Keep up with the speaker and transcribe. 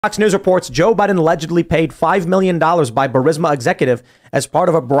Fox News reports Joe Biden allegedly paid $5 million by Burisma executive as part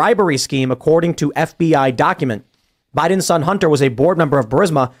of a bribery scheme, according to FBI document. Biden's son Hunter was a board member of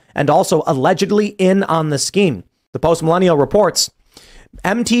Burisma and also allegedly in on the scheme. The Post-Millennial reports,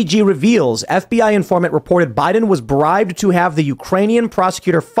 MTG reveals FBI informant reported Biden was bribed to have the Ukrainian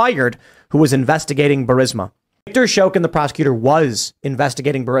prosecutor fired who was investigating Burisma. Victor Shokin, the prosecutor, was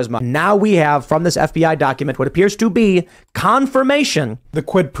investigating Burisma. Now we have from this FBI document what appears to be confirmation. The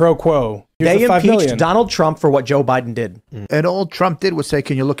quid pro quo. They impeached Donald Trump for what Joe Biden did. And all Trump did was say,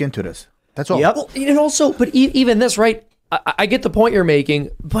 can you look into this? That's all. Yep. Well, and also, but even this, right? I get the point you're making,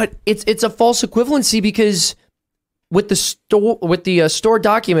 but it's a false equivalency because with the store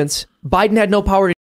documents, Biden had no power to